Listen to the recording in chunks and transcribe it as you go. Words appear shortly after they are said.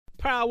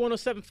Proud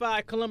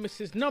 107.5,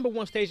 Columbus's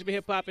 #1 station for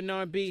hip-hop and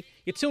R&B.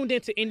 You're tuned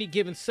in to Any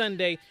Given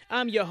Sunday.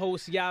 I'm your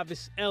host,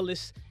 Yavis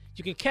Ellis.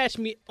 You can catch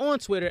me on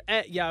Twitter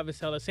at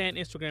Yavis Ellis and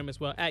Instagram as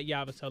well at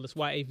Yavis Ellis,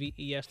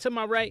 YAVES. To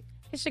my right,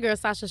 it's your girl,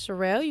 Sasha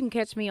Sherrill. You can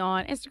catch me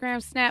on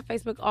Instagram, Snap,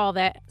 Facebook, all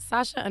that.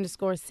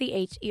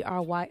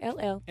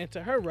 Sasha_CHERYLL. And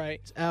to her right,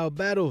 it's Al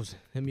Battles.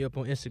 Hit me up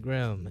on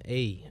Instagram,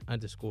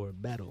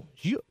 _battle.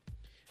 Yeah.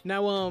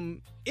 Now,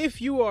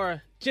 if you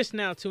are just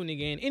now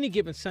tuning in, Any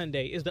Given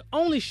Sunday is the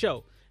only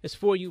show that's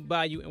for you,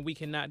 by you, and we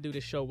cannot do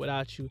this show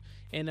without you.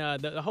 And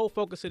the whole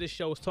focus of this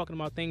show is talking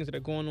about things that are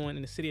going on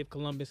in the city of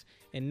Columbus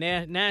and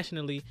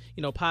nationally,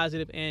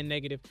 positive and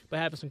negative, but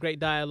having some great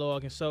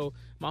dialogue. And so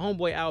my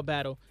homeboy Al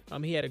Battle,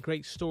 he had a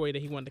great story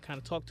that he wanted to kind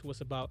of talk to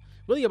us about,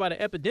 really about an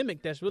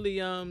epidemic that's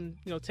really,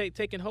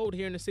 taking hold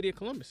here in the city of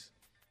Columbus.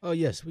 Oh,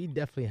 yes, we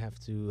definitely have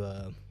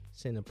to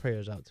send the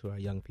prayers out to our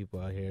young people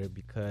out here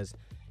because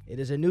it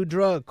is a new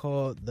drug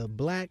called the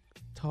black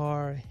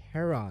tar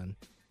heroin,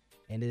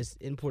 and it's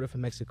imported from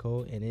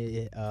Mexico, and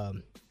it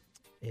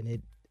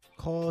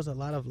caused a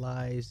lot of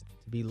lives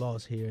to be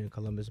lost here in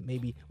Columbus.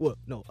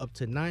 Up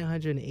to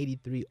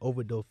 983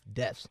 overdose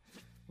deaths.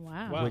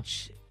 Wow.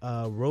 Which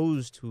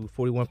rose to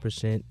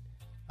 41%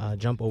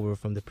 jump over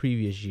from the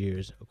previous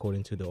years,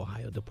 according to the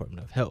Ohio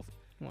Department of Health.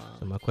 Wow.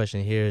 So my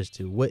question here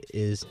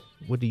is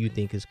what do you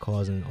think is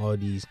causing all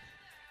these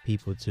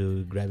people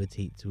to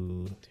gravitate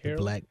to the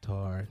black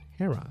tar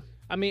heroin?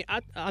 I mean,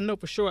 I know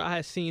for sure I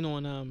had seen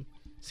on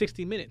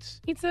 60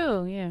 Minutes. Me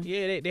too, yeah.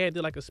 Yeah, they had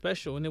did like a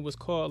special, and it was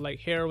called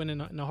like Heroin in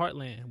the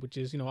Heartland, which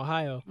is,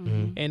 Ohio.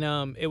 Mm-hmm.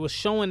 And it was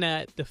showing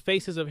that the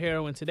faces of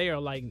heroin today are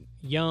like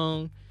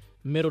young,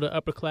 middle to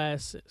upper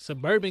class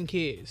suburban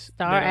kids.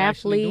 Star that are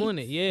actually athletes. doing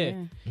it, yeah.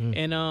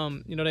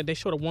 Mm. And they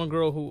showed a one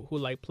girl who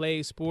like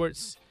played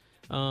sports,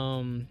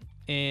 and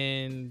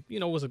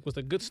was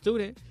a good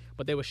student,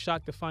 but they were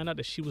shocked to find out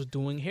that she was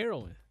doing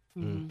heroin.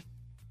 Mm-hmm.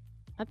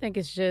 I think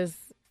it's just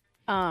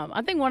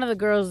I think one of the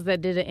girls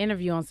that did an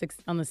interview on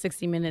the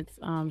 60 Minutes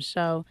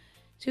show,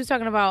 she was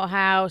talking about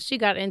how she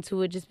got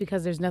into it just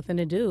because there's nothing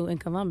to do in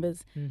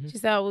Columbus. Mm-hmm. She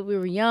said we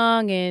were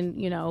young and,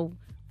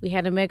 we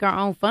had to make our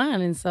own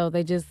fun. And so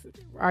they just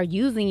are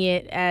using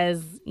it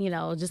as,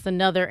 just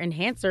another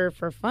enhancer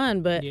for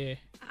fun. But yeah.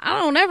 I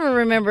don't ever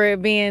remember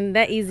it being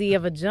that easy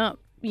of a jump,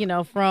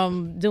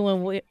 from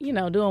doing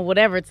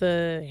whatever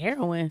to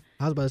heroin.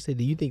 I was about to say,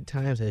 do you think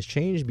times has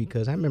changed?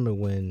 Because I remember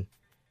when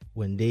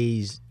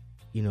days,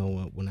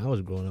 when I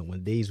was growing up,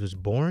 when days was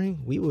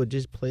boring, we would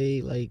just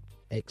play like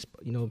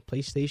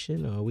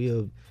PlayStation, or we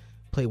would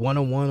play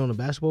one-on-one on the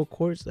basketball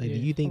courts. Like, yeah. Do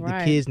you think Right.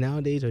 the kids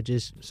nowadays are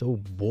just so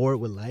bored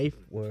with life,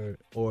 or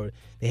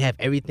they have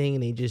everything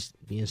and they just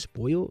being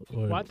spoiled?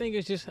 Or? Well, I think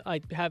it's just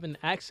like having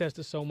access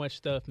to so much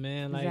stuff,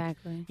 man. Like,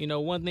 Exactly.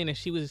 One thing that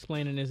she was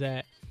explaining is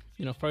that,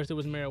 first it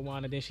was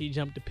marijuana, then she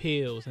jumped to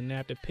pills, and then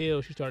after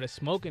pills, she started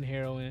smoking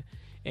heroin.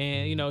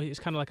 And, it's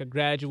kind of like a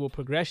gradual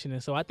progression.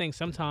 And so I think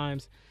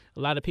sometimes a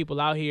lot of people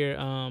out here,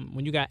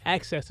 when you got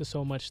access to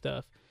so much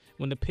stuff,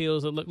 when the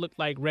pills look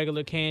like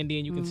regular candy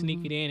and you can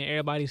sneak it in and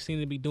everybody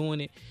seems to be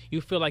doing it, you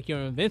feel like you're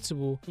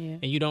invincible, Yeah.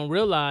 and you don't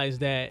realize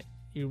that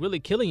you're really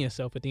killing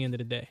yourself at the end of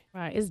the day.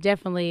 Right. It's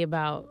definitely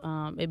about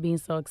it being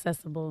so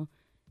accessible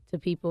to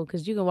people,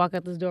 because you can walk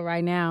out this door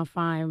right now and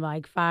find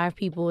like 5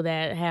 people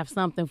that have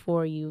something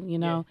for you,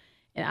 Yeah.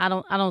 And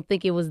I don't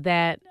think it was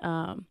that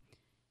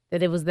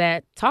that it was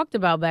that talked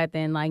about back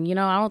then. Like, I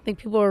don't think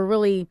people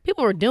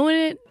were doing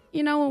it,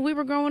 when we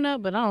were growing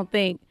up, but I don't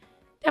think,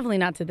 definitely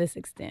not to this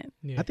extent.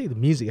 Yeah. I think the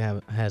music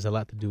has a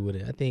lot to do with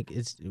it. I think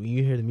it's when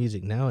you hear the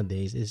music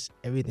nowadays,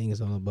 everything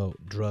is all about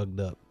drugged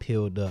up,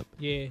 pilled up,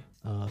 Yeah.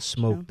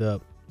 smoked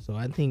up. So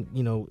I think,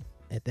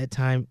 at that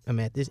time,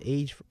 at this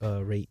age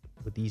rate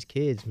with these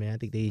kids, man, I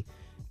think they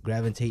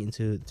gravitate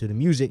into the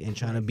music and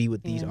trying to be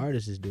what these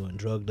artists is doing,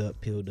 drugged up,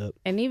 pilled up.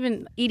 And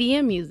even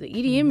EDM music,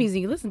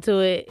 you listen to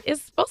it,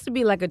 it's supposed to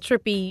be like a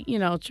trippy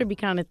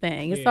kind of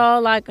thing. It's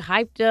all like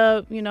hyped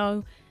up,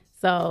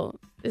 So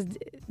it's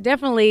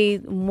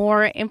definitely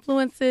more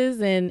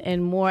influences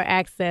and more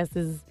access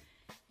is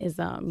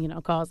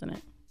causing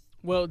it.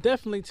 Well,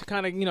 definitely to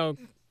kind of,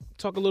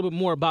 talk a little bit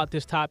more about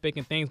this topic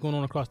and things going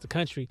on across the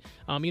country.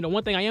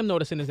 One thing I am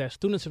noticing is that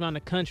students around the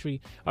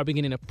country are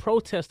beginning to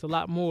protest a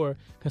lot more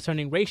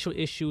concerning racial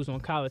issues on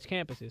college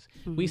campuses.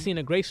 Mm-hmm. We've seen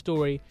a great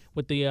story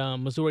with the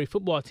Missouri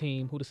football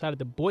team who decided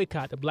to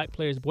boycott, the black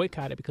players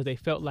boycotted because they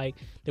felt like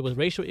there was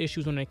racial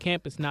issues on their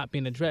campus not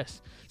being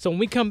addressed. So when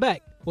we come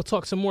back, we'll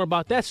talk some more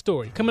about that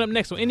story. Coming up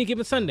next on Any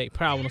Given Sunday,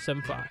 Proud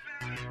 107.5.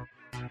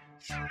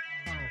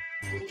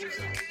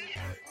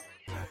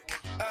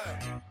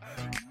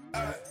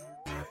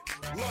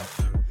 Look,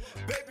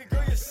 baby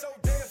girl, you're so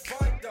damn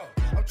fine, though.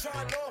 I'm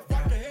trying to know if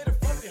I can hit it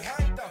from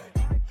behind, though.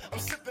 I'm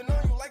sipping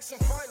on you like some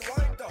fine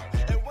wine, though.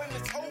 And when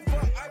it's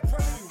over, I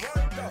press you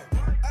right, though.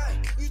 Ay,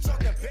 you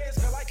talking bands,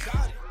 girl, I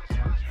got it.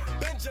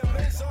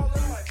 Benjamin's all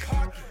in my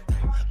pocket.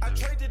 I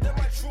traded in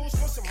my truths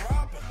for some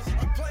robbers.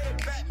 You playing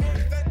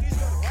Batman, Fendi's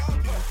gonna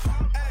rob her.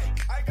 Ay,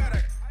 I got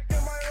a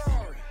in my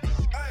Rari.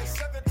 Ay,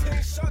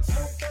 17 shots,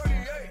 no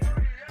 38.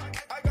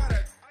 I got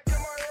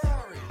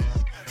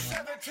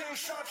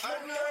shooting shots.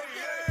 I know,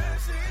 yeah,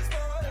 she's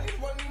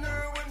mine.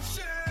 Wonder when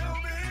she'll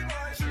be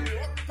mine. She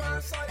walk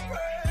past like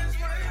praise,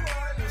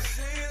 rewind to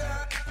see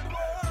that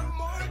one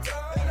more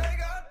time. And I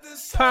got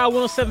this. Power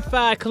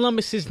 107.5,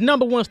 Columbus's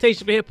 #1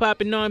 station for hip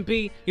hop and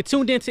R&B. You're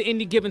tuned in to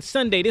Any Given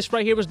Sunday. This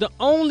right here is the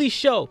only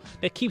show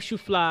that keeps you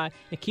fly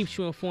and keeps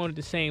you informed at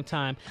the same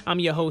time. I'm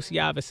your host,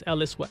 Yavis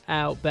Ellis, with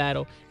Al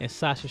Battle and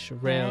Sasha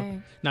Sherrill.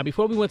 Hey. Now,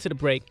 before we went to the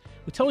break,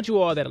 we told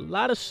you all that a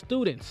lot of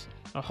students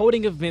are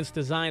holding events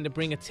designed to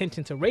bring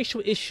attention to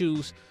racial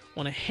issues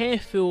on a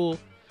handful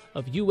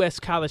of U.S.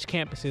 college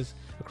campuses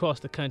across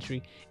the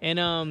country.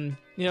 And,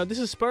 this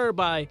is spurred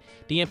by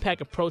the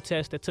impact of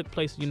protests that took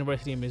place at the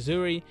University of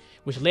Missouri,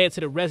 which led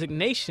to the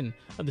resignation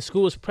of the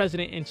school's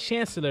president and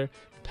chancellor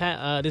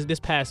this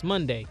past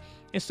Monday.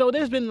 And so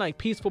there's been like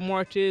peaceful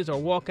marches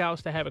or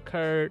walkouts that have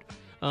occurred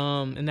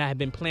and that have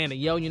been planned at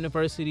Yale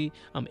University,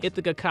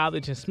 Ithaca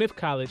College, and Smith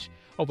College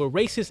over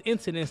racist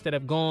incidents that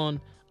have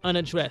gone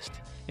unaddressed.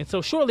 And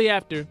so shortly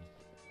after,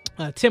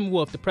 Tim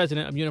Wolf, the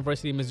president of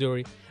University of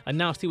Missouri,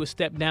 announced he would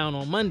step down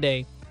on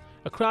Monday,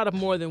 a crowd of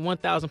more than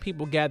 1,000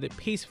 people gathered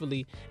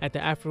peacefully at the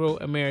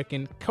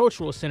Afro-American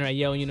Cultural Center at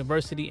Yale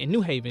University in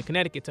New Haven,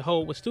 Connecticut, to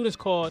hold what students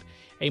called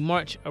a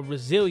March of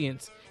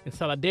Resilience and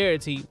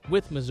Solidarity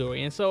with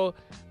Missouri. And so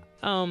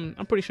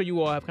I'm pretty sure you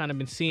all have kind of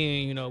been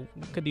seeing,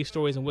 these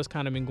stories and what's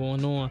kind of been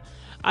going on.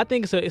 I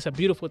think it's a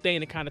beautiful thing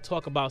to kind of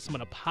talk about some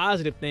of the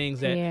positive things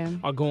that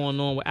are going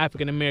on with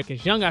African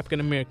Americans, young African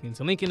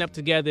Americans, linking up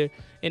together,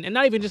 and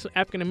not even just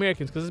African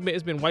Americans, because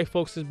it's been white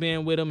folks that's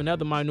been with them and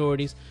other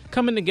minorities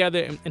coming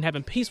together and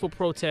having peaceful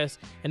protests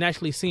and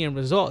actually seeing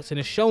results, and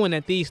it's showing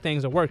that these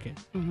things are working.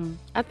 Mm-hmm.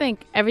 I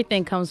think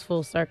everything comes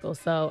full circle.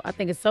 So I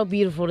think it's so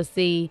beautiful to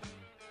see,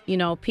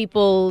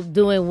 people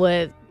doing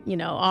what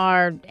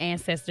our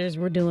ancestors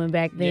were doing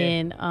back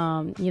then,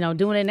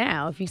 doing it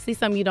now. If you see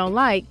something you don't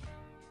like,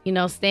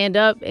 stand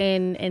up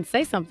and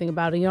say something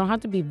about it. You don't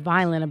have to be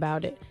violent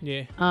about it.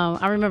 Yeah.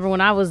 I remember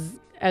when I was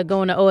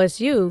going to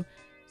OSU,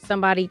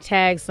 somebody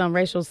tagged some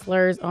racial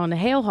slurs on the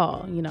Hale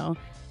Hall,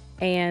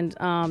 and,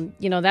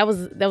 that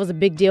was a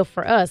big deal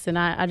for us. And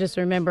I just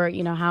remember,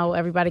 how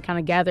everybody kind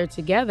of gathered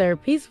together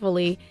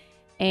peacefully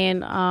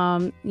and,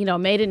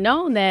 made it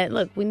known that,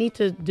 look, we need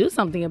to do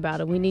something about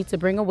it. We need to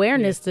bring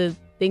awareness to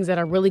things that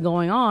are really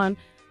going on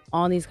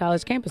these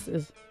college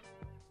campuses.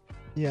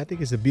 Yeah, I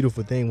think it's a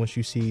beautiful thing once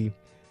you see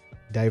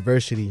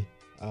diversity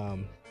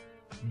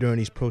during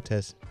these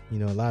protests. A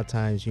lot of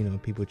times,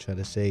 people try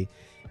to say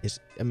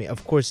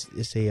of course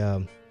it's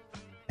an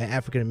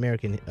African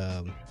American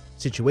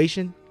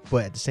situation,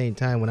 but at the same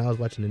time, when I was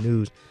watching the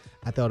news,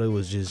 I thought it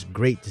was just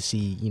great to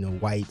see,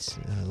 whites,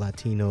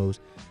 Latinos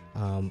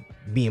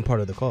being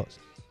part of the cause.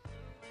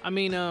 I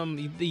mean,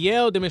 the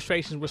Yale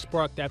demonstrations were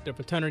sparked after a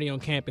fraternity on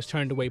campus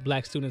turned away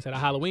black students at a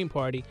Halloween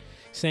party,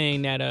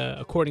 saying that,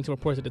 according to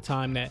reports at the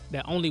time, that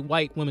only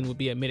white women would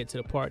be admitted to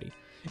the party.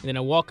 And then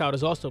a walkout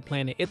is also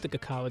planned at Ithaca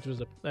College,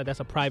 that's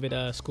a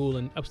private school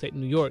in upstate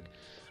New York.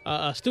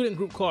 A student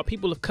group called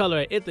People of Color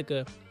at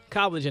Ithaca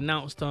College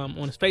announced on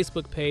its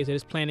Facebook page that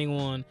it's planning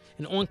on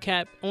an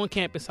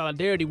on-campus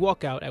solidarity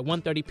walkout at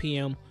 1:30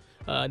 p.m.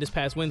 This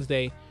past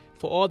Wednesday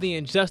for all the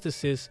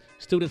injustices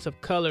students of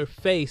color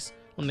face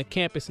on the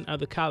campus and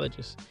other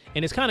colleges.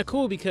 And it's kind of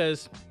cool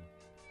because,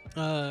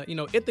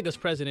 Ithaca's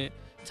president,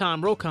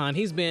 Tom Rokon,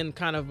 he's been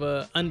kind of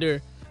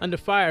under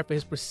fire for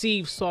his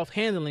perceived soft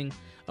handling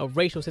of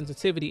racial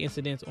sensitivity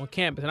incidents on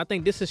campus. And I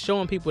think this is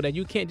showing people that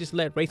you can't just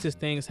let racist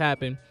things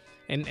happen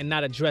and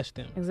not address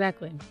them.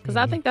 Exactly. Because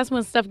I think that's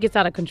when stuff gets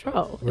out of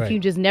control. Right. If you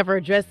just never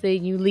address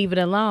it, you leave it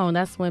alone,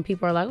 that's when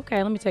people are like,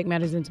 okay, let me take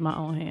matters into my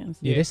own hands.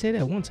 Yeah, they say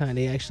that one time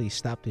they actually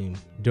stopped him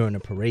during a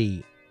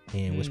parade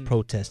and was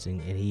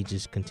protesting, and he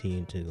just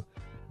continued to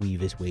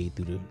weave his way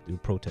through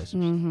protesters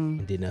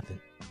and did nothing.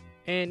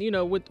 And,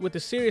 with the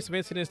series of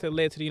incidents that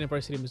led to the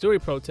University of Missouri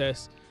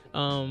protests,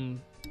 to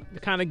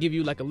kind of give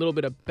you like a little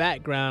bit of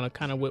background of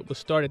kind of what was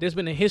started, there's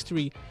been a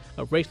history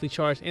of racially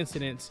charged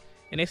incidents,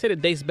 and they said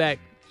it dates back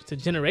to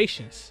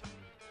generations.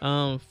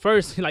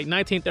 First, like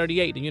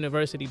 1938, the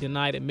university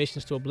denied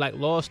admissions to a black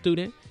law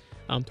student.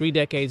 3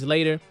 decades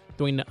later,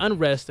 during the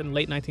unrest in the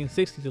late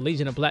 1960s, the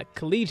Legion of Black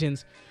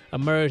Collegians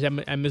emerged at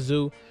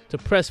Mizzou to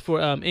press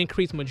for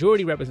increased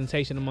majority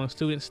representation among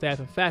students, staff,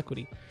 and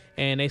faculty.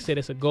 And they said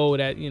it's a goal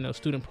that,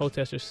 student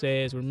protesters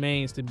says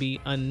remains to be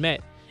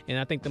unmet. And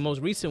I think the most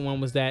recent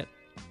one was that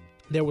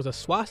there was a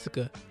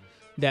swastika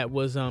that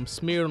was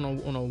smeared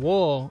on a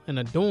wall in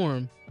a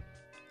dorm,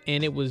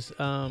 and it was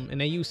and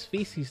they used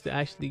feces to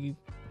actually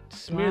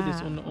smear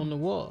this on the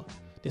wall,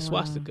 this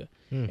swastika.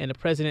 And the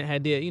president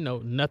had did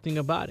nothing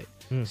about it.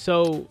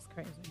 So That's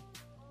crazy.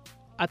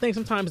 I think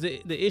sometimes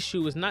the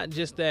issue is not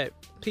just that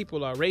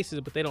people are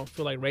racist, but they don't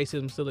feel like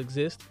racism still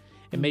exists.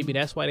 And maybe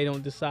that's why they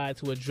don't decide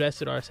to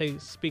address it or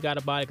speak out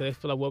about it, because they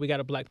feel like, well, we got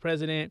a black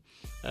president.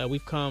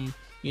 We've come,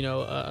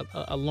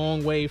 a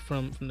long way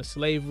from the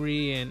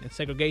slavery and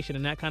segregation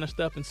and that kind of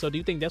stuff. And so do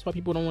you think that's why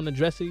people don't want to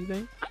address it, you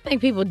think? I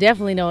think people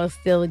definitely know it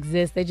still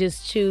exists. They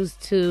just choose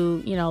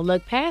to,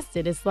 look past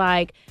it. It's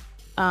like,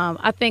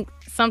 I think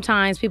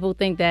sometimes people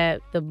think that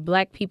the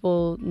black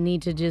people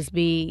need to just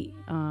be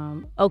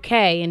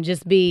okay and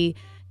just be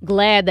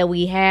glad that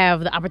we have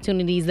the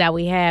opportunities that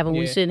we have, and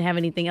we shouldn't have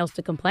anything else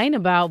to complain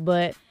about.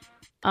 But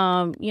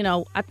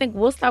I think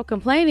we'll stop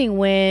complaining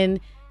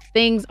when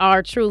things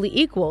are truly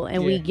equal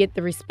and we get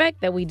the respect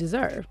that we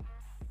deserve.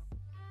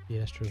 Yeah,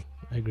 that's true.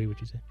 I agree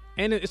with you said.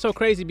 And it's so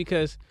crazy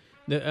because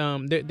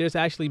there's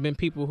actually been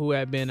people who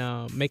have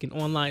been making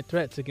online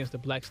threats against the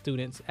black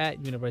students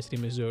at University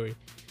of Missouri,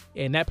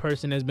 and that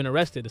person has been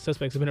arrested. The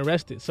suspects have been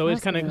arrested. So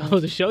it kind of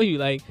goes to show you,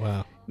 like,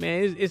 wow,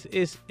 man,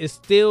 it's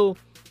still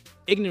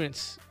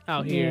ignorance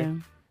out here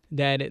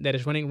that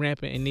is running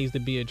rampant and needs to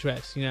be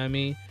addressed. You know what I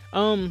mean?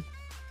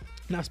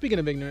 Now, speaking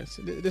of ignorance,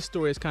 this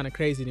story is kind of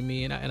crazy to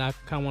me, and I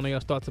kind of want to know your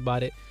thoughts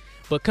about it.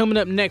 But coming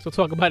up next, we'll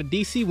talk about a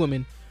D.C.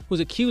 woman who was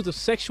accused of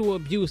sexual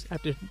abuse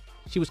after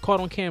she was caught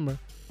on camera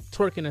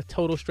twerking a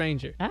total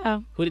stranger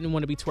who didn't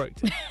want to be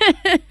twerked.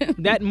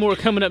 That and more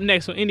coming up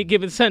next on Any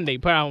Given Sunday,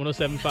 Power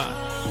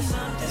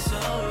 107.5.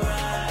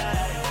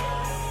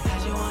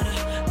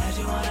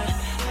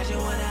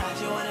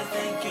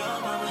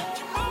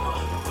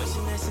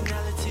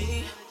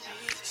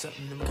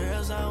 Something them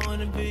girls I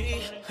wanna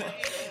be.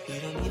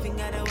 You don't even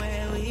gotta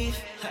wear a weave.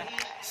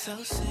 So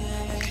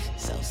sick,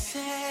 so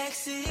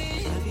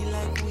sexy. Love you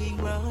like we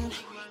grown.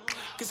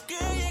 Cause girl,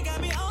 you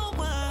got me on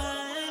one.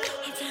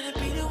 I'm trying to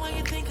be the one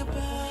you think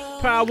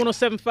about. Power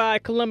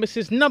 107.5,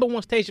 Columbus's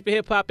 #1 station for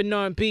hip hop and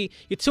R&B.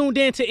 You're tuned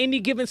in to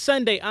Any Given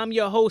Sunday. I'm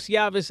your host,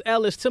 Yavis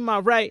Ellis. To my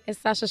right, it's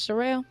Sasha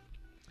Sherrill.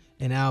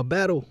 And our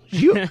battle.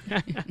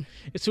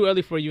 It's too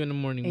early for you in the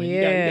morning, man.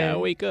 You gotta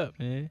wake up,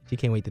 man. She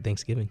can't wait to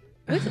Thanksgiving.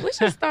 We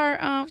should start.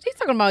 She's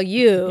talking about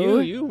you.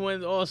 You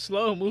went all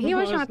slow, moving. He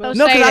was all trying to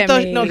slow. throw shade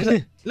at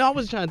me. I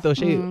wasn't trying to throw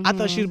shade. I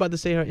thought she was about to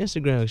say her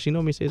Instagram. She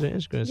know me says her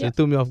Instagram, so it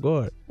threw me off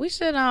guard. We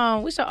should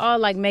all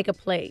like make a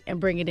plate and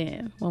bring it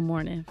in one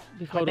morning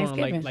before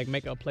Thanksgiving. On, like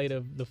make a plate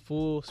of the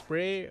full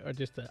spread or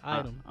just the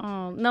item.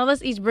 No,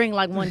 let's each bring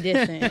like one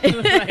dish in.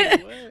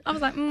 I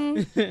was like,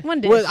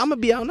 one dish. Well, I'm gonna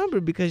be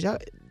outnumbered because y'all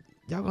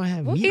gonna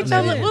have meat.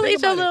 We'll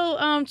eat your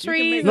little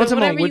trees or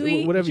whatever you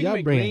eat. Whatever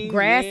y'all bring.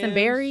 Grass and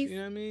berries. You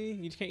know what I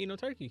mean? You just can't eat no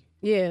turkey.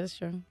 Yeah, that's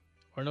true.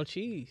 Or no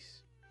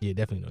cheese. Yeah,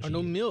 definitely no cheese. Or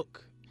no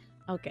milk.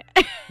 Okay.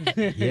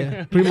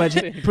 Yeah, pretty much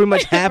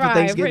half of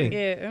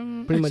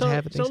Thanksgiving. Pretty much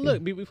half of Thanksgiving. So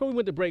look, before we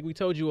went to break, we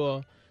told you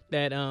all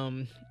that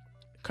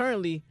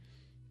currently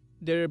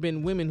there have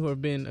been women who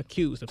have been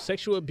accused of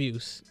sexual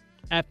abuse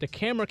after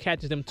camera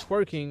catches them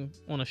twerking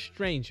on a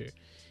stranger.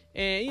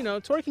 And,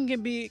 twerking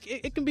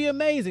can be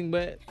amazing,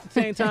 but at the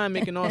same time,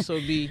 it can also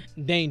be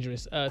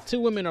dangerous. 2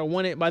 women are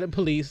wanted by the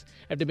police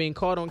after being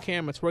caught on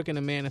camera twerking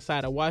a man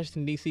inside a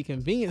Washington, D.C.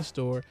 convenience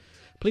store.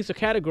 Police are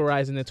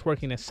categorizing the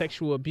twerking as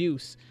sexual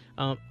abuse,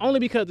 only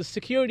because the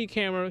security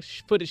camera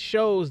footage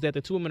shows that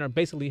the 2 women are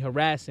basically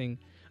harassing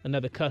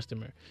another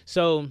customer.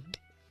 So,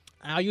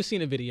 Al, you seen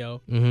the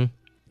video. Mm-hmm.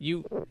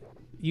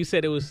 You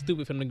said it was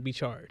stupid for them to be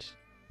charged.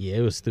 Yeah,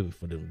 it was stupid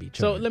for them to be charged.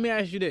 So, let me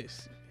ask you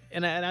this.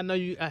 And I know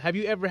you. Have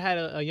you ever had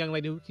a young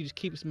lady who just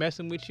keeps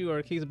messing with you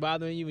or keeps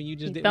bothering you and you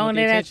just didn't want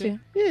the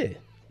attention? Yeah,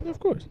 of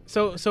course.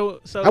 So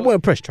I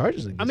wouldn't press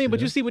charges against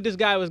but you see what this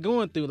guy was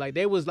going through. Like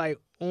they was like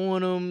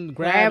on him,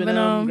 grabbing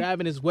him,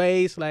 grabbing his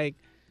waist. Like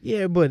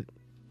yeah, but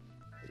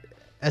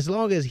as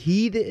long as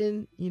he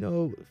didn't,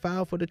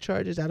 file for the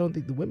charges, I don't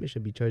think the women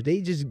should be charged.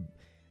 They just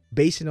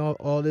basing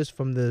all this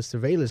from the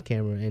surveillance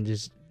camera and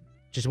just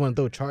want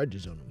to throw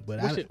charges on them.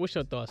 But what's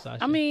your thoughts, Sasha?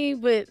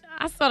 But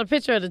I saw the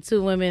picture of the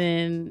 2 women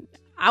and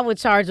I would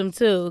charge them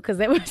too because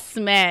they were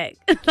smacked.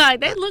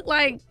 Like they look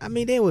like.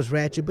 They was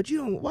ratchet, but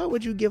why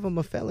would you give them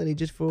a felony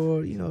just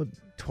for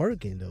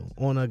twerking though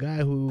on a guy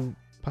who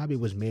probably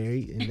was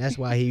married and that's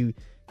why he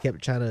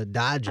kept trying to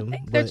dodge him.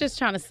 They're just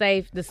trying to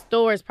save. The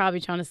store is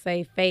probably trying to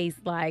save face.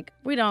 Like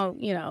we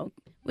don't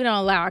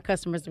allow our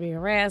customers to be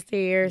harassed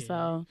here. Yeah.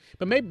 So,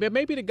 but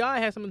maybe the guy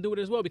has something to do with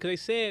it as well because they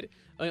said.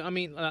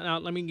 Now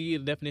let me give you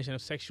the definition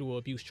of sexual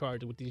abuse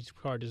charge. What these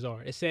charges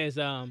are. It says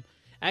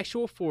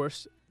actual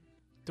force,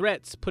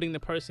 threats putting the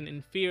person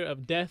in fear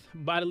of death,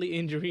 bodily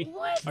injury,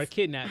 or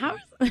kidnapping.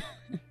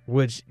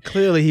 Which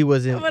clearly he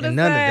wasn't in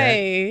none of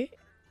that.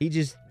 He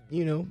just,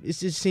 it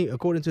just seemed,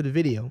 according to the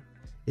video,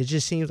 it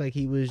just seems like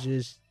he was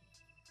just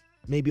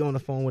maybe on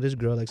the phone with his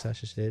girl, like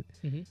Sasha said,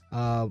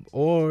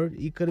 or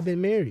he could have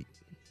been married,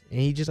 and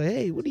he just like,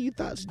 hey, what are you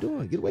thoughts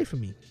doing? Get away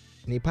from me.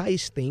 And they probably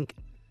stink.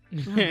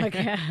 Oh my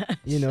God.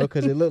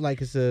 Because it looked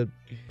like it's a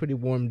pretty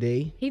warm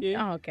day.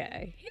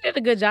 Okay. He did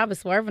a good job of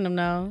swerving him,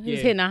 though. He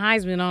was hitting a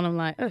Heisman on him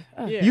like, Yeah,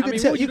 what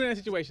would you do in that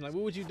situation? Like,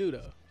 what would you do,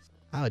 though?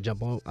 I'll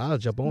jump on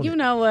You it.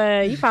 know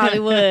what? You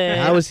probably would.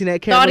 I would see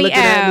that camera looking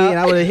at me, and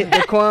I would have hit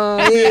the Quan.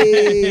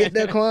 Hit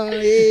the Quan.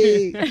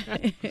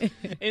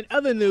 In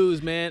other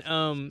news, man,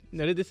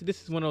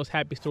 this is one of those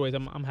happy stories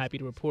I'm happy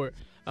to report.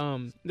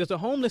 There's a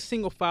homeless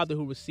single father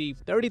who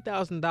received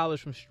 $30,000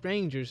 from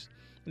strangers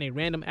in a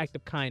random act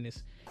of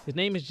kindness. His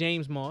name is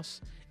James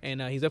Moss,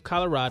 and he's of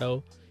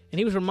Colorado. And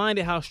he was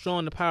reminded how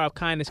strong the power of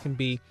kindness can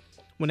be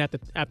when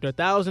after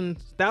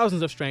thousands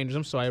of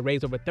strangers,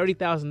 raised over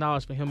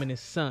 $30,000 for him and his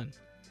son.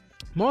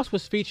 Moss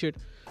was featured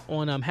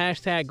on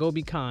hashtag Go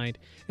Be Kind.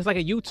 It's like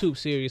a YouTube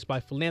series by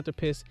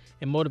philanthropist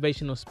and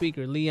motivational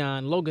speaker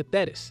Leon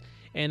Logothetis.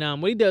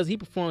 And what he does, he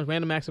performs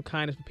random acts of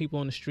kindness for people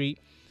on the street.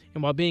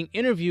 And while being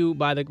interviewed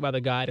by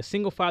the guy, the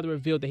single father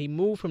revealed that he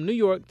moved from New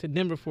York to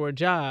Denver for a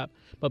job,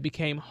 but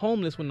became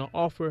homeless when the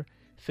offer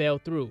fell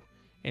through.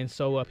 And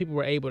so people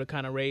were able to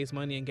kind of raise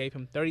money and gave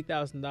him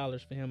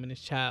 $30,000 for him and his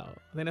child.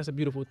 I think that's a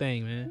beautiful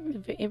thing,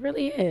 man. It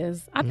really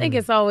is. I think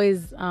it's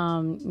always,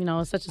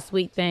 such a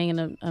sweet thing and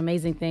an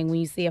amazing thing when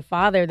you see a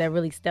father that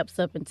really steps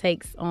up and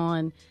takes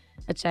on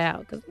a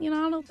child. Because, I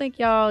don't think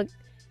y'all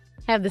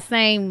have the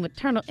same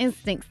maternal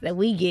instincts that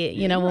we get,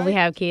 when we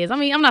have kids. I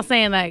mean, I'm not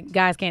saying that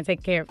guys can't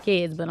take care of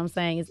kids, but I'm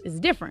saying it's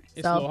different.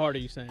 It's a little harder,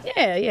 you saying?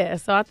 Yeah.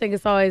 So I think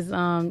it's always,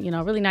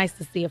 really nice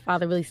to see a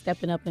father really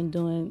stepping up and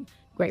doing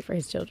great for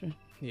his children.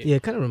 Yeah,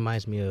 it kind of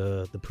reminds me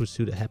of The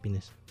Pursuit of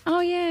Happiness. Oh,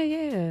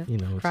 yeah.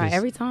 Cry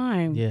every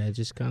time. Yeah,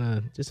 just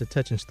a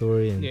touching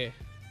story. And,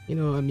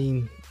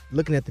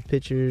 looking at the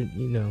picture,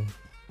 you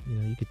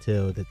could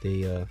tell that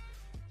they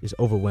just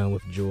overwhelmed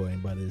with joy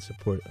by the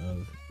support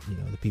of,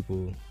 the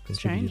people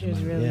contributing.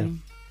 Strangers, really. Yeah.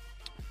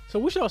 So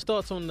what's y'all's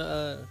thoughts on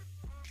the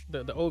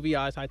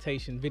OVI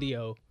citation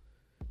video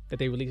that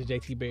they released to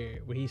JT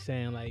Barrett, where he's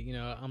saying, like,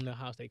 I'm the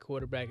Ohio State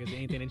quarterback. Is there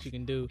anything that you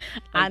can do?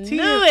 Like, I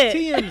knew it.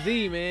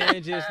 TMZ,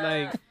 man, just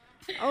like,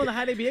 I don't know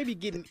how they be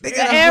getting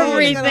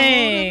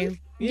everything.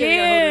 Yeah. They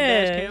got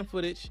hold of the dash cam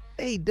footage.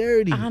 They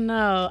dirty. I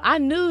know. I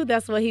knew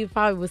that's what he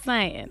probably was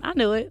saying. I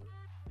knew it.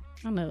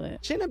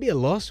 Shouldn't that be a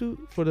lawsuit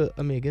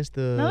against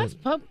the? No, that's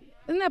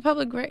isn't that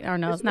public record? Or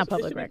no, it's not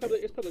public record.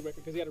 It's public record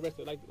because he got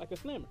arrested like a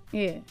slammer.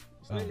 Yeah.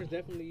 Slammer's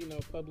definitely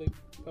public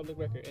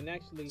record, and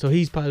actually. So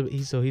he's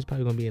probably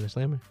gonna be in a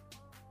slammer.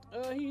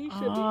 He should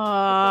be.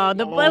 Oh,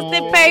 the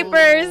busted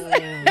papers.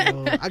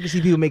 I can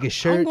see people making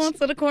shirts. I'm going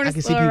to the corner I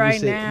can see store people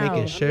right now.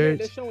 making shirts.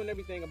 They're showing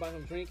everything about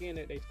him drinking.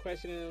 They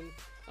questioning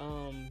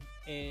him,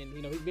 and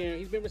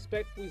he's been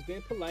respectful. He's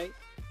been polite,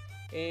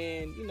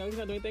 and he's not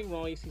doing anything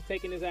wrong. He's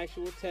taking his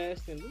actual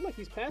test, and look like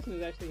he's passing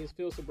his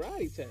field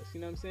sobriety test.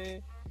 You know what I'm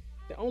saying?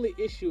 The only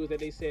issue is that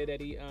they said that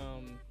he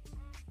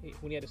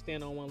when he had to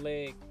stand on one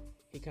leg,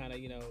 he kind of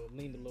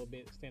leaned a little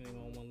bit standing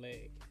on one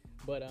leg.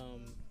 But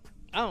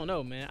I don't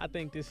know, man. I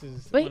think this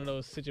is one of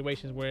those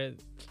situations where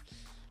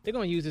they're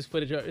gonna use this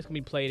footage. It's gonna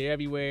be played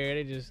everywhere.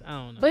 I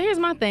don't know. But here's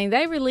my thing: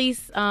 they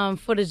release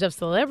footage of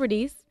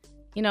celebrities.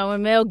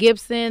 When Mel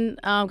Gibson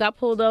got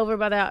pulled over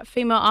by that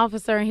female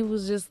officer and he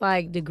was just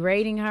like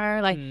degrading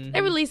her. Like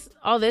they release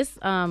all this,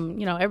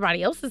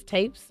 everybody else's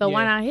tapes. So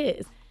why not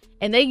his?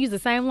 And they use the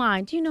same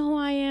line. Do you know who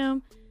I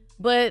am?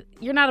 But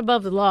you're not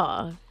above the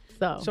law.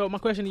 So my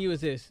question to you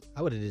is this: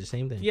 I would have did the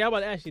same thing. Yeah, I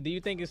about to ask you. Do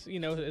you think it's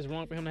it's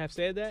wrong for him to have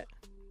said that?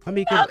 I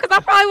mean, because I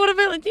probably would have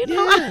been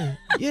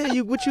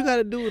like, what you got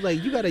to do,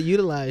 like, you got to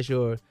utilize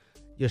your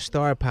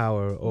star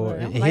power, or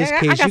in like, his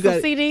case, I you got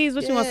some CDs.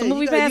 What you want, some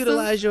movie passes?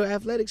 Utilize your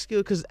athletic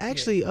skill, because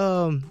actually,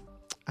 I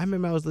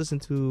remember I was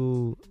listening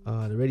to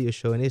the radio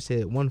show, and they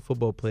said one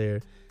football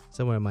player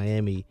somewhere in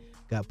Miami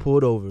got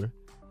pulled over,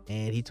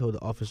 and he told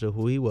the officer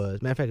who he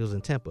was. Matter of fact, it was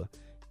in Tampa.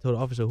 He told the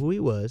officer who he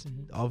was.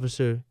 The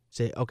officer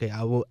said, "Okay,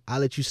 I'll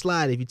let you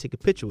slide if you take a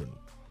picture with me."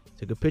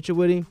 Took a picture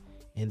with him.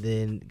 And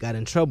then got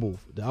in trouble.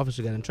 The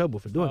officer got in trouble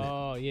for doing that.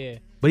 Oh, yeah.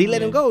 But he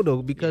let him go,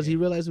 though, because he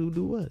realized who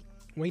dude was.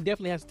 Well, he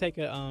definitely has to take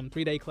a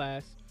 3-day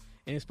class.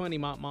 And it's funny,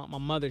 my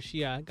mother,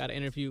 she got an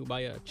interview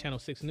by Channel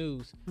 6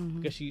 News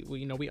because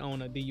we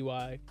own a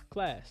DUI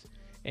class.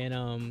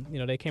 And,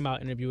 they came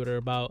out and interviewed her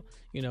about,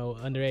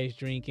 underage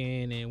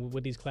drinking and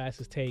what these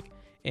classes take.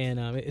 And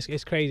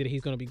it's crazy that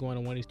he's going to be going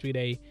on one of these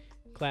 3-day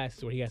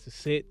classes where he has to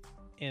sit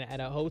at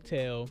a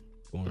hotel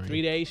for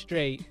 3 days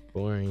straight.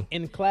 Boring.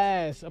 In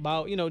class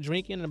about,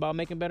 drinking and about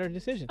making better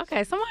decisions.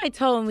 Okay, somebody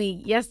told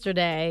me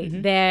yesterday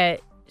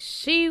that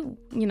she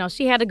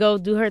had to go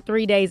do her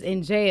 3 days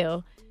in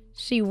jail.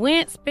 She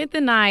went, spent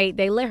the night.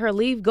 They let her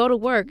leave, go to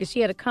work, and she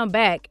had to come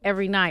back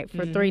every night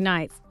for 3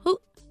 nights.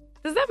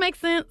 Does that make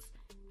sense?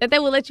 That they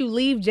would let you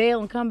leave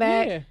jail and come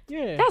back?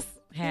 Yeah. That's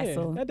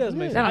hassle. Yeah, that does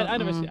make sense. I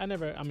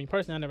never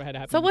had it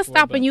happen. So what's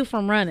stopping you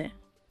from running?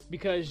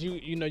 Because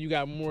you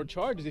got more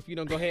charges if you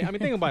don't go ahead. I mean,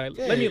 think about it.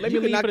 Let me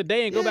leave for the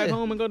day and go back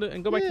home and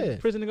go back to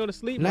prison and go to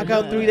sleep. Knock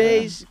out 3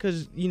 days,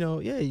 because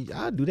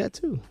I'll do that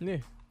too. Yeah.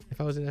 If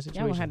I was in that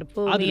situation, y'all gonna have to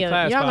pull me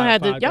up. Y'all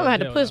gonna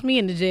have to push me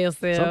in the jail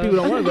cell. Some people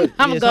don't want to.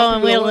 I'm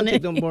going willing to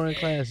take them boring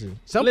classes.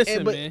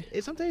 Listen, man.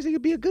 Sometimes it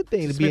could be a good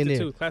thing to be in there.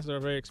 Too. Classes are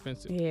very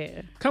expensive.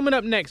 Yeah. Coming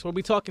up next, we'll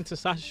be talking to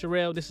Sasha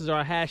Sherrill. This is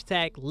our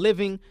hashtag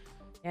Living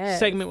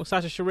segment with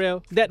Sasha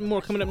Sherrill. That and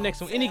more coming up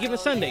next on Any Given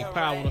Sunday,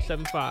 Power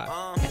 107.5.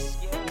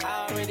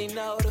 I already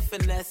know the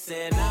finesse,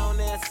 and I don't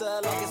answer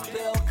like it's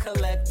bill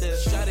collector.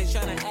 Shawty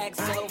tryna act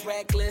so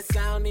reckless,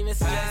 I don't even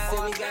stress it.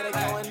 We got it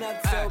going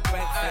up till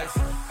breakfast.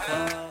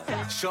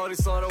 Shorty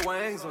saw the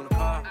wings on the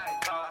car.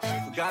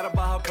 She forgot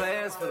about her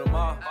plans for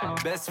tomorrow.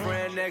 Best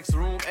friend next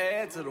room,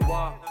 add to the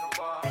wall.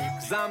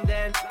 Cause I'm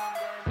that.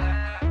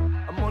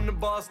 I'm on the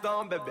boss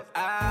down, baby.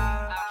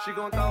 She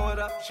gon' throw it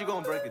up, she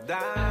gon' break it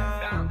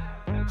down.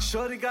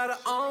 Shorty got her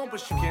own, but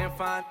she can't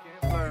find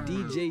it.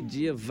 DJ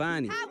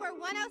Giovanni. Power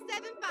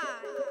 107.5.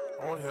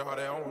 I want to hear all that.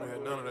 I don't want to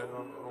hear none of that.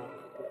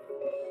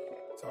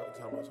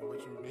 Talking about what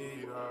you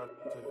need. I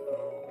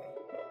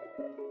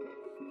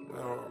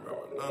don't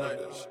remember none of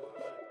this shit.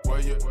 Where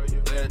you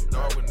that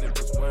dog when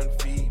niggas one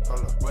feet?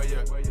 Where you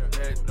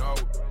that dog?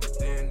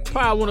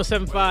 Power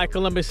 107.5,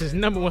 Columbus's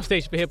 #1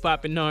 station for hip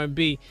hop and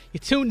R&B. You're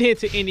tuned in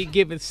to Any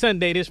Given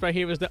Sunday. This right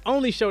here is the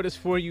only show that's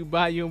for you,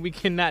 by you, and we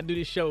cannot do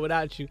this show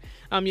without you.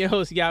 I'm your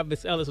host,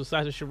 Yavis Ellis, with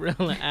Sasha Sherrill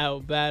and Al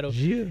Battle.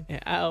 Yeah.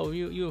 And Al,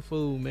 you a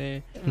fool,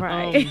 man.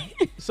 Right.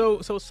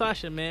 So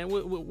Sasha, man,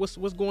 what's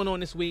going on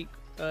this week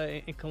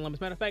in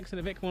Columbus? Matter of fact, it's an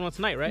event going on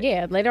tonight, right?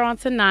 Yeah, later on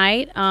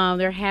tonight,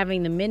 they're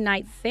having the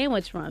Midnight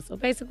Sandwich Run. So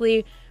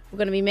basically, we're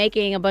going to be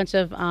making a bunch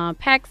of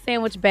packed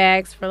sandwich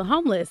bags for the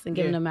homeless and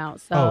giving them out.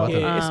 So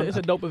it's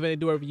a dope event they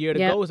do every year. The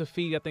goal is to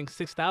feed, I think,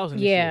 6,000.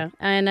 Yeah,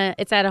 and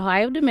it's at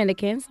Ohio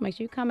Dominican. So make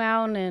sure you come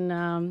out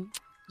and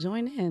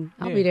join in.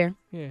 I'll be there.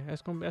 Yeah,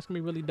 that's gonna be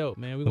really dope,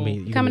 man.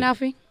 You coming,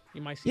 Alfie?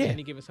 You might see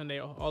Any Given Sunday,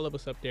 all of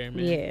us up there,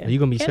 man. Yeah. Are you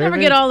gonna be serving? Never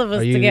get all of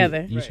us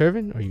together. You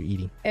serving or are you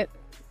eating?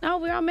 No,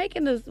 we're all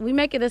making this. We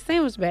make it the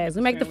sandwich bags.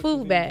 We make the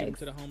food bags.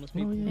 To the homeless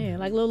people. Yeah,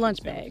 like little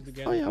lunch bags.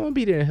 Oh yeah, I want to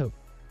be there and help.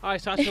 All right,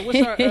 Sasha,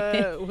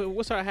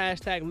 what's our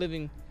hashtag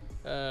living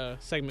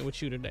segment with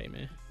you today,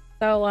 man?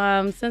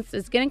 So since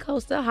it's getting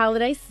close to the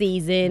holiday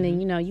season, and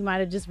you might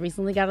have just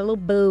recently got a little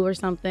boo or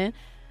something,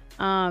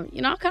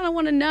 I kind of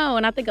want to know,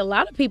 and I think a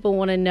lot of people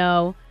want to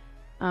know,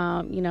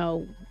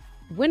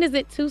 when is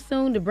it too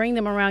soon to bring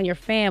them around your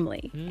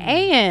family?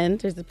 And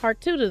there's a part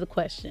 2 to the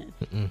question.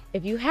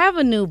 If you have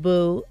a new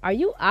boo, are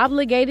you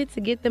obligated to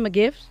get them a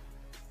gift?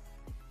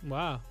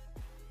 Wow.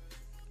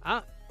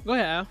 Go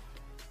ahead,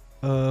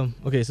 Al.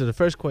 Okay, so the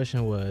first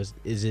question was,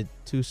 is it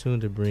too soon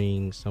to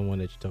bring someone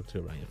that you talk to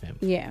around your family?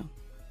 Yeah.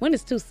 When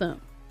is too soon?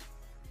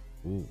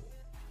 Ooh.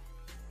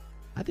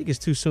 I think it's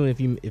too soon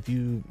if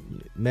you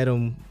met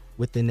them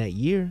within that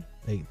year,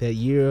 like that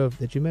year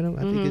that you met them.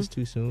 I think it's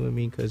too soon. I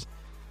mean, because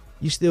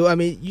you still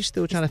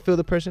trying to fill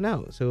the person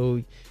out.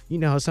 So you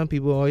know how some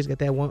people always got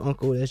that one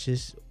uncle that's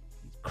just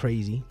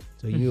crazy.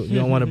 So you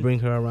don't want to bring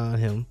her around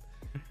him.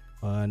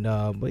 And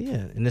but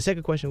yeah. And the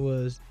second question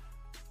was,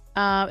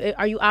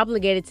 are you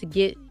obligated to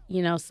get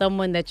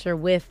someone that you're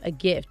with a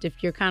gift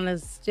if you're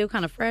still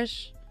kind of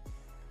fresh?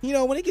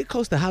 When it get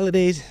close to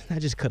holidays, I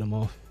just cut them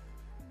off.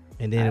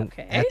 And then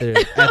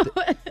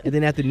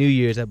after New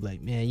Year's, I'd be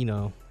like,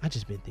 man, I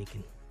just been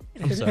thinking.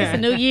 I'm sorry. It's a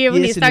new year. We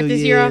need to start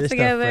this year off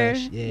together.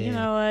 Yeah. You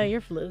know what?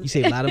 You're flu. You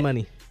save a lot of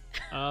money.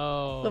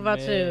 Oh, what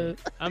about you?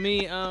 I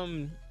mean,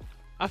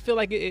 I feel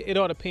like it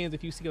all depends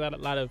if you see a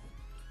lot of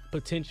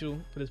potential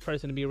for this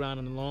person to be around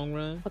in the long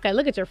run. Okay,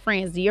 look at your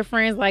friends. Do your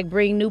friends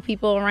bring new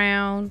people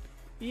around?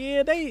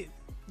 Yeah,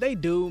 they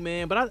do,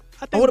 man. But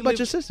I think. What about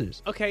your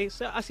sisters? Okay,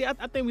 so I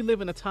think we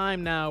live in a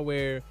time now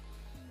where,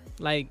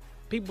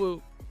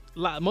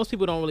 most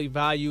people don't really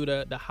value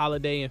the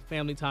holiday and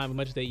family time as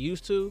much as they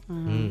used to.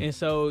 And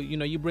so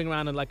you bring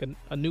around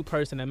a new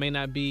person that may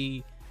not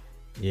be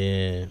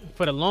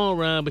for the long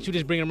run, but you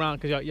just bring them around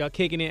because y'all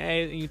kicking it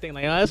and you think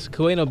oh, that's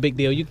cool, ain't no big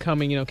deal. You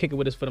come and kick it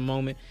with us for the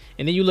moment,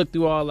 and then you look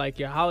through all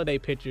your holiday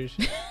pictures.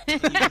 And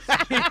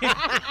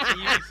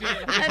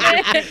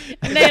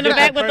then in the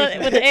back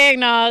with the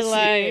eggnog,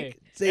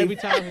 every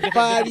time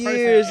 5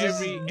 years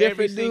every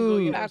different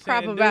dude. I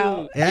crop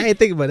about. Yeah, I ain't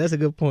thinking about it. That's a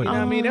good point.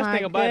 I mean, that's the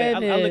thing about it. I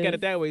look at goodness.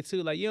 it that way too.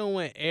 You don't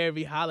want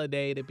every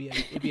holiday to be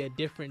a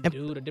different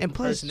dude, a different And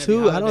plus person.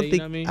 two,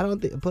 every holiday,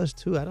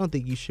 I don't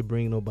think you should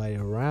bring nobody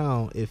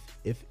around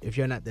if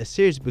you're not that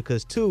serious,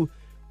 because two,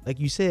 like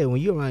you said,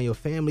 when you're around your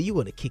family, you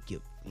want to kick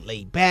your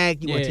lay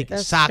back, you want to take your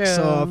socks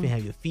off and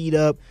have your feet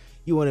up.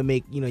 You want to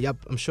make,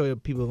 I'm sure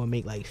people are going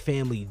to make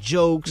family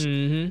jokes.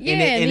 Mm-hmm.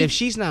 And if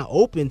she's not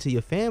open to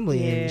your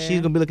family, and she's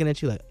going to be looking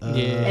at you like,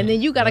 and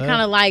then you got to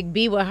kind of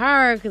be with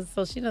her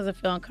so she doesn't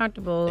feel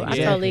uncomfortable.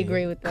 Exactly. I totally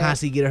agree with that.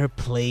 Constantly get her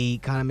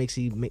plate, kind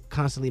of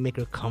constantly make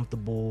her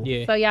comfortable.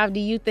 Yeah. So y'all, do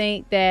you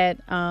think that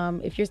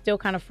if you're still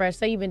kind of fresh,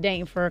 say you've been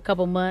dating for a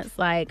couple months,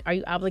 are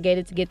you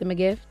obligated to get them a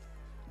gift?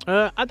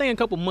 I think in a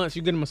couple months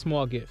you get them a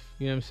small gift.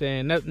 You know what I'm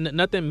saying?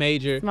 Nothing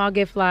major. Small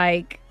gift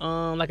like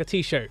a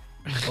T-shirt.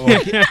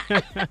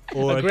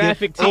 or a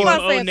graphic tee. I'm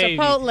about to say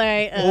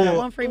Chipotle,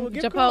 one free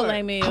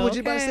Chipotle meal. I was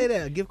just about to say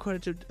that, a gift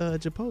card to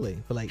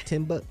Chipotle for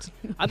 $10.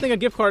 I think a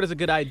gift card is a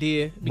good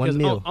idea because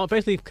One meal.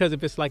 basically because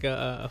if it's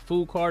a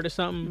food card or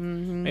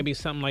something, maybe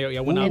something like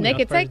went out and they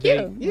could take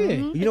you. Yeah,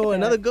 you know what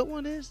another good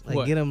one is?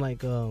 What? Get them a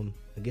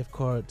gift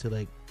card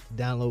to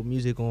download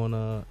music on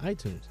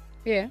iTunes.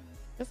 Yeah,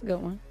 that's a good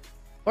one.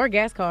 Or a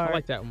gas card. I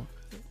like that one.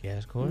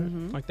 Gas card.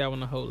 I like that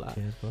one a whole lot.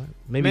 Gas card.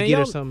 Maybe get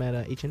her something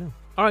at H&M.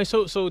 All right,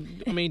 so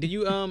I mean, do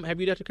you have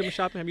you done your Christmas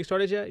shopping? Have you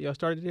started yet? Y'all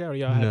started yet, or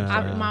y'all haven't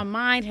started? My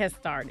mind has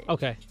started.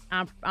 Okay.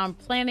 I'm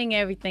planning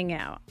everything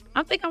out.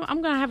 I think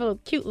I'm gonna have a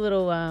cute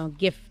little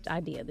gift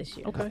idea this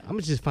year. Okay. I'm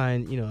gonna just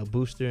find a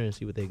booster and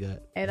see what they got.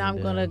 And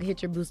I'm gonna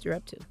hit your booster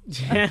up too.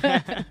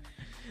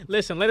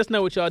 Listen, let us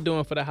know what y'all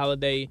doing for the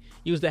holiday.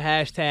 Use the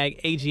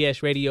hashtag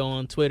AGS Radio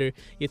on Twitter.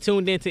 You're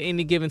tuned in to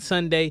Any Given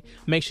Sunday.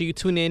 Make sure you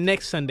tune in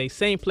next Sunday.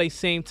 Same place,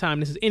 same time.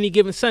 This is Any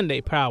Given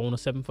Sunday, Power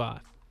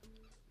 107.5.